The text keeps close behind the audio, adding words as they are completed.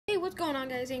What's going on,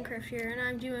 guys? Aincraft here, and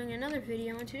I'm doing another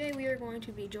video, and today we are going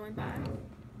to be joined by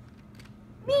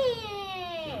me.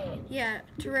 Yeah,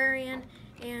 Terrarian,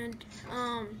 and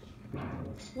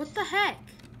what the heck?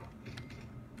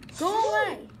 Go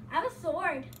away! I have a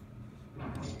sword.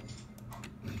 I'm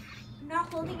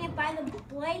not holding it by the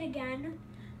blade again.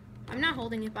 I'm not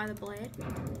holding it by the blade.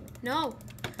 No.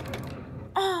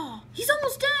 Oh, he's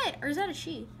almost dead! Or is that a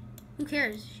she? Who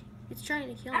cares? It's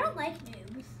trying to kill me. I don't like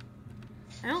noobs.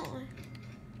 I don't like.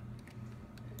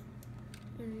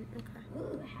 Okay.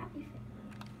 Ooh, happy family.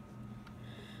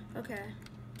 Okay.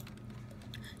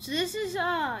 So this is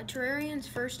Terrarian's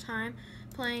first time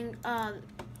playing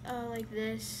like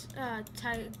this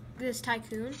this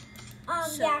tycoon. So.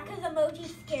 Yeah, because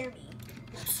emojis scare me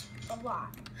a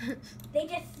lot. They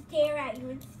just stare at you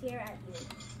and stare at you.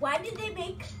 Why did they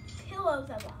make pillows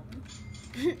of them?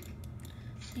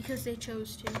 Because they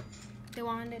chose to. They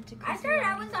wanted to. I started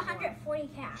out with 140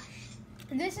 cash.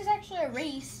 And this is actually a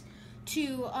race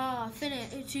to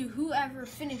finish. To whoever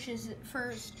finishes it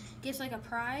first gets like a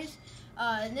prize.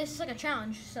 And this is like a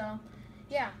challenge. So,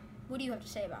 yeah. What do you have to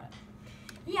say about it?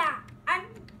 Yeah, I'm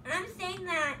saying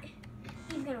that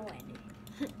he's gonna win.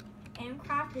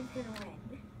 Aincraft is gonna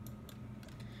win.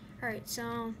 All right.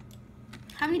 So,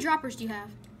 how many droppers do you have?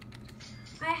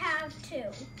 I have 2.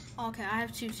 Okay, I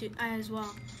have 2 too. I as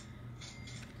well.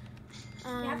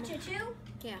 You have 2 too?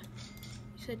 Yeah.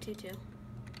 You said 2 too.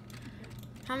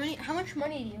 How much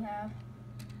money do you have?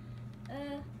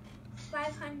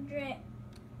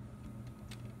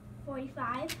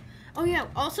 545. Oh yeah.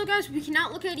 Also, guys, we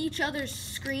cannot look at each other's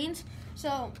screens.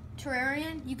 So,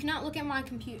 Terrarian, you cannot look at my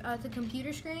the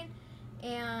computer screen,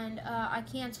 and I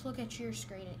can't look at your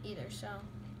screen either. So.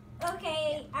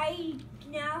 Okay, I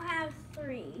now have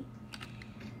 3.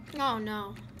 Oh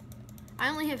no, I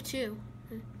only have 2.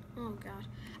 Oh god,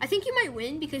 I think you might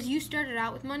win because you started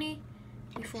out with money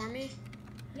before me.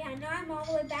 Yeah, now I'm all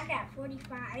the way back at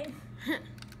 45.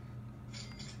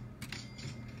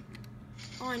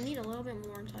 Oh, I need a little bit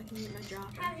more so I can get my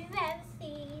drop. Have you ever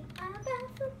seen a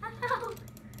basketball?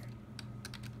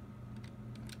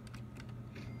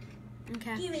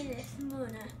 Okay. Give me this,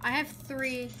 Mona. I have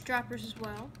 3 droppers as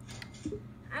well.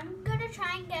 I'm gonna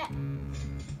try and get. I'm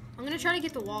gonna try to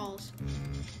get the walls.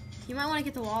 You might want to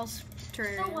get the walls,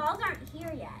 Terrarian. The walls aren't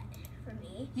here yet for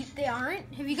me. They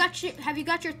aren't? Have you got your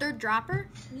 3rd dropper?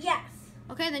 Yes.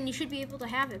 Okay, then you should be able to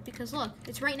have it because look,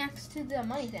 it's right next to the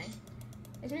money thing.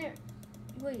 Isn't it?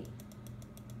 Wait.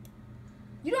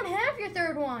 You don't have your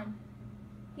 3rd one.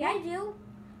 Yeah, I do.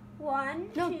 1,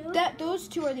 No, 2. those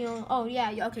 2 are the only. Oh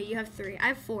yeah, okay, you have 3. I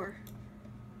have 4.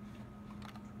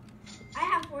 I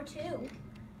have 4 too.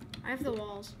 I have the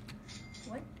walls.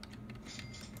 What?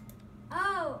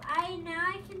 Oh,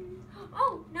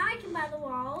 now I can buy the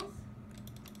walls.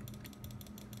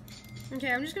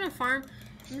 Okay, I'm just gonna farm.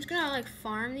 I'm just gonna like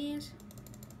farm these.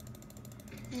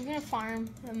 I'm gonna farm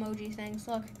emoji things.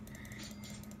 Look,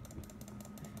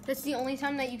 that's the only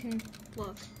time that you can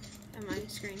look at my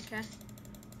screen. Okay.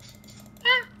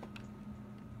 Ah.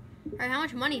 All right, how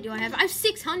much money do I have? I have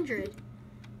 600.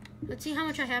 Let's see how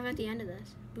much I have at the end of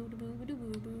this. Boo, boo, boo, boo,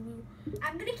 boo, boo.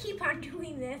 I'm gonna keep on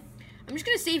doing this. I'm just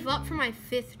gonna save up for my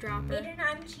 5th dropper. Aiden,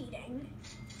 I'm cheating.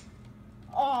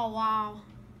 Oh wow,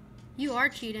 you are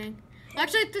cheating.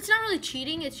 Actually, that's not really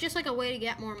cheating. It's just like a way to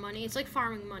get more money. It's like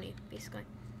farming money, basically.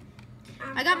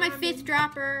 I got my 5th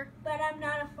dropper. But I'm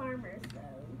not a farmer, so.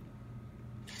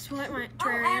 Guess what, my Oh,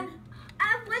 Terrarian? I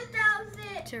have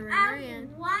 1,000.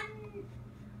 Terrarian.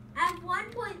 I have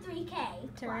 1.3K.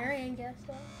 Terrarian, guess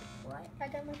what? What? I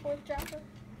got my 4th dropper.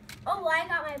 Oh, I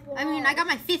got my balls. I mean, I got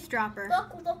my 5th dropper.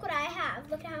 Look what I have.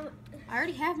 Look how. I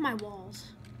already have my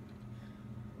walls.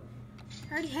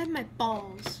 I already have my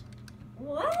balls.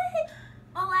 What?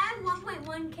 Oh, I have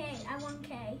 1.1K. I have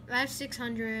 1K. I have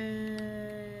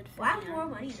 600. Well, I have more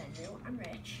money than you. I'm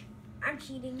rich. I'm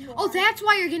cheating more. Oh, that's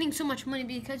why you're getting so much money,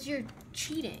 because you're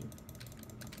cheating.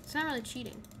 It's not really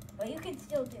cheating. Well, you can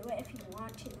still do it if you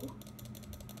want to.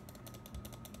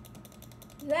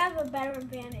 You have a better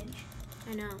advantage.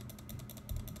 I know.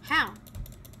 How?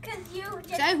 Because you just...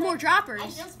 'Cause I have more droppers. I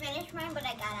just finished mine, but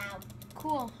I got out.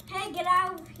 Cool. Hey, get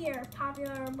out of here.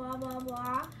 Popular, blah, blah,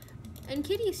 blah. And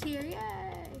Kitty's here,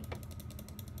 yay.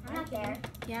 I'm not there.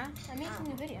 Yeah? I'm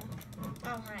making a video.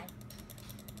 Oh, hi.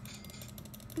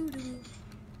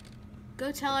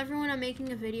 Go tell everyone I'm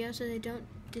making a video so they don't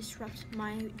disrupt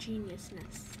my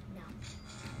geniusness. No.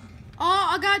 Oh,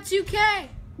 I got 2K!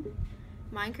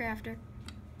 Minecrafter.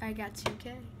 I got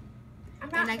 2K. I'm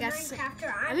not And I a got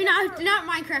Minecrafter. I mean, not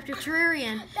Minecrafter,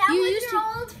 Terrarian. That you was used your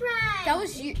to, old friend. That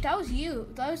was you. That was you.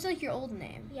 That was like your old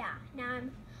name. Yeah. Now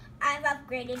I've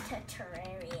upgraded to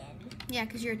Terrarian. Yeah,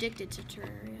 because you're addicted to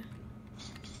Terraria.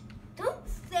 Don't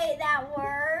say that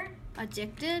word.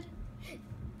 Addicted?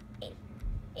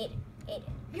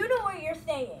 You know what you're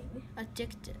saying.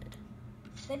 Addicted.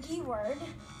 The D word.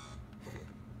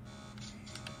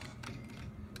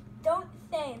 Don't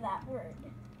say that word.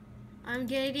 I'm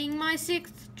getting my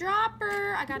 6th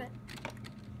dropper. I got it.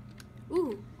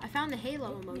 Ooh, I found the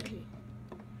halo emoji.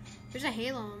 There's a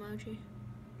halo emoji.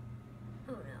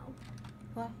 Oh no.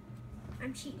 What?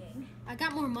 I'm cheating. I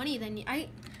got more money than you. I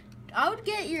would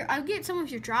get some of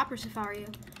your droppers if I were you.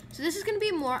 So this is gonna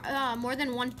be more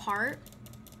than one part.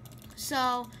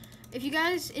 So if you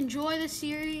guys enjoy this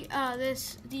series,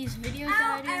 these videos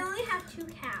that I do. I only have 2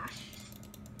 cash.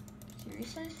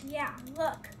 Seriously? Yeah,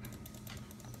 look.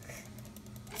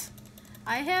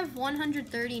 I have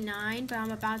 139, but I'm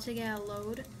about to get a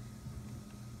load.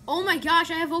 Oh my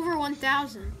gosh, I have over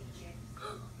 1,000.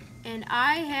 And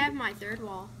I have my 3rd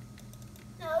wall.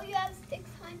 No, you have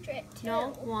 600 too.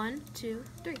 No, 1, 2,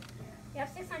 3. You have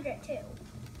 600 too.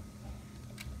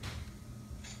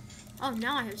 Oh,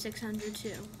 now I have 600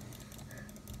 too.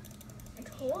 I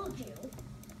told you.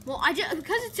 Well,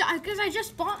 because I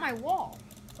just bought my wall.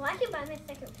 Well, I can buy my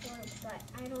 2nd floor, but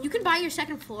I don't. You can buy your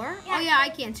 2nd floor? Yeah, Oh yeah, I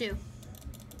can too.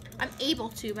 I'm able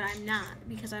to, but I'm not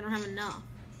because I don't have enough.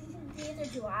 Neither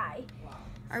do I.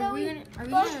 Are we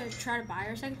gonna try to buy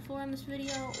our 2nd floor in this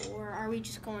video, or are we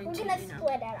just going We're to? gonna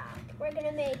split it up. We're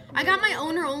gonna make. I got my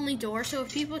owner-only door, so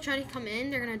if people try to come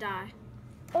in, they're gonna die.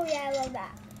 Oh yeah, I love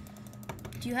that.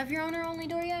 Do you have your owner-only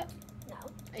door yet? No.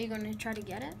 Are you gonna try to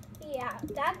get it? Yeah,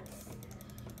 that's.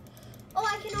 Oh,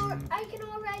 I can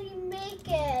already make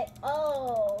it.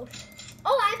 Oh,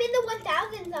 I'm in the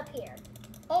 1000s up here.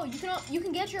 Oh, you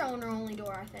can get your owner-only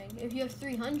door. I think if you have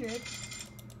 300.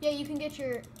 Yeah, you can get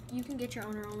your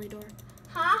owner-only door.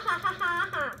 Ha ha ha ha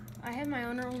ha. I have my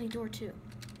owner-only door too.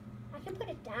 I can put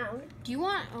it down. Do you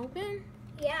want it open?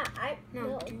 Yeah, No.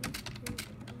 no. Open?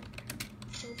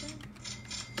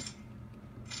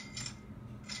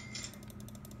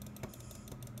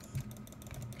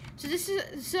 So this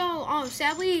is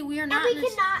sadly we are not.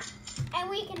 And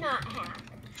we cannot hack.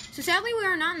 So sadly we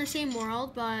are not in the same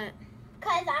world, but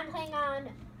Cause I'm playing on.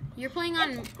 you're playing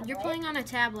on a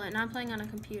tablet and I'm playing on a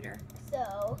computer.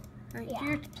 So. Right? Yeah.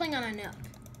 You're playing on a Nook.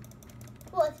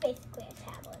 Well, it's basically a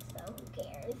tablet, so who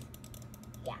cares?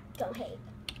 Yeah, don't hate.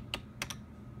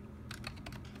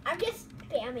 I'm just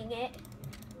spamming it.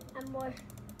 I'm more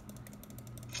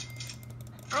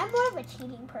of a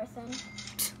cheating person.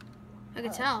 I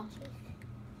could tell.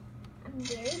 I'm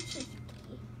very cheeky.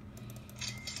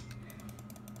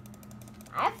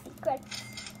 I have secrets.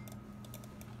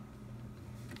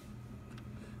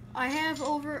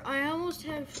 I almost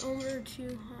have over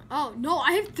 200. Oh, no,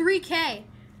 I have 3K.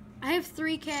 I have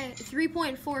 3K,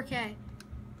 3.4K.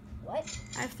 What?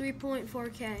 I have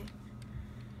 3.4K.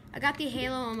 I got the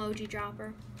Halo emoji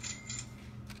dropper.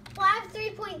 Well, I have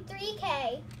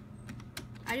 3.3K.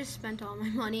 I just spent all my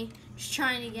money just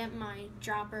trying to get my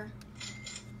dropper.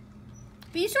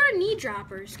 But you sort of need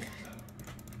droppers.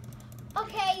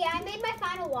 Okay, yeah, I made my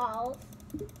final walls.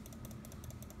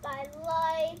 But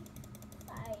I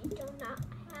do not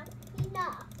have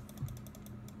enough.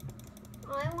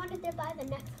 I wanted to buy the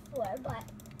next floor, but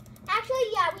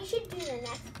actually, yeah, we should do the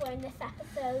next floor in this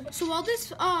episode. So while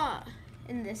this,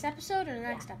 in this episode or the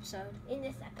next episode? In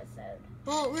this episode.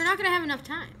 Well, we're not gonna have enough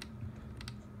time.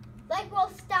 Like, we'll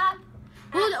stop.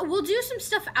 We'll do some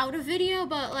stuff out of video,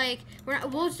 but like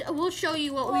we'll show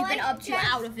you what we've been up to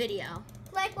out of video.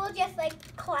 Like, we'll just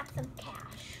collect some cash.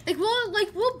 Like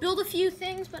we'll build a few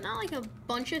things, but not like a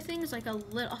bunch of things. Like a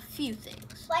few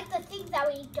things. Like the things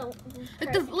that we don't use.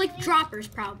 Like droppers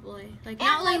probably. Like And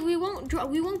not like we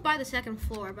won't buy the 2nd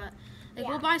floor, but like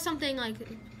we'll buy something like.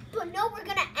 But no, we're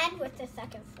gonna end with the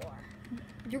 2nd floor.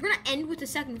 You're gonna end with the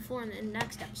 2nd floor in the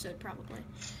next episode probably,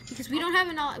 because we don't have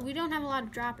a lot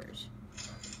of droppers.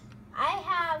 I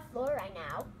have floor right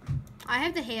now. I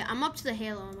have the I'm up to the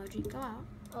Halo emoji. Go out.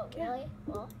 Oh really?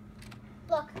 Well,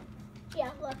 look.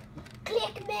 Yeah, look.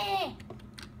 Click me.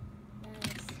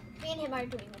 Nice. Me and him are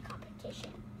doing the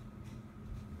competition.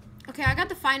 Okay, I got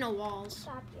the final walls.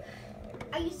 Stop your.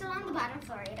 Are you still on the bottom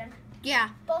floor, Aiden? Yeah.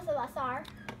 Both of us are.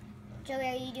 Joey,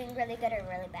 are you doing really good or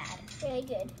really bad? Really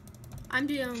good. I'm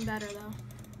doing better though.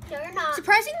 No, you're not.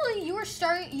 Surprisingly, you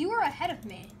were ahead of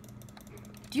me.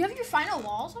 Do you have your final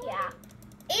walls already?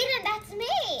 Yeah. Aiden, that's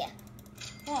me.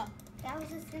 What? That was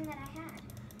the thing that I had.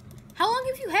 How long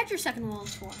have you had your 2nd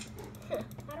walls for?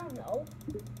 I don't know.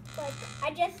 Like,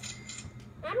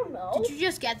 I don't know. Did you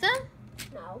just get them?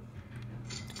 No.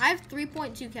 I have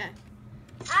 3.2K. I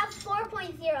have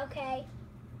 4.0K.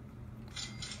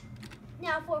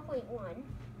 Now 4.1.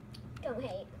 Don't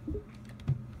hate.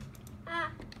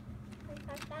 Ah,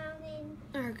 25,000.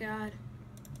 Oh God.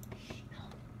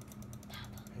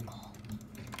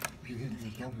 If you hit the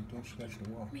building, don't scratch the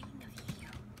wall. Making a video.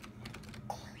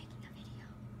 Go. Making a video.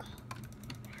 Go.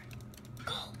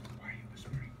 Go. Why are you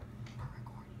whispering? We're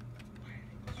recording. Why are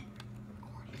you whispering?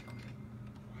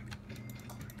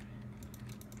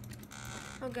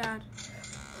 Oh God.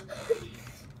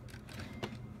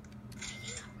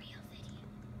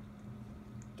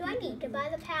 Do I need to buy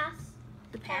the pass?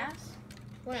 The pass?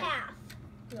 What? Pass.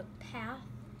 The path?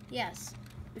 Yes.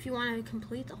 If you want to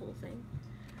complete the whole thing.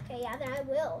 Okay, yeah, then I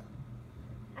will.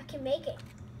 I can make it.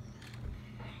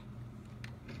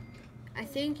 I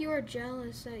think you are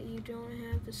jealous that you don't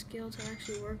have the skill to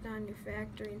actually work on your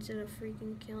factory instead of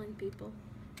freaking killing people.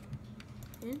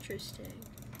 Interesting.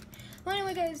 Well,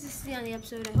 anyway, guys, this is the end of the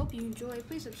episode. I hope you enjoyed.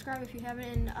 Please subscribe if you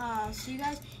haven't, and see you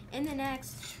guys in the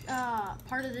next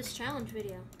part of this challenge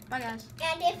video. Bye, guys.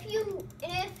 And if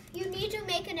you need to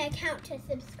make an account to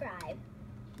subscribe.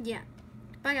 Yeah.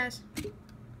 Bye, guys.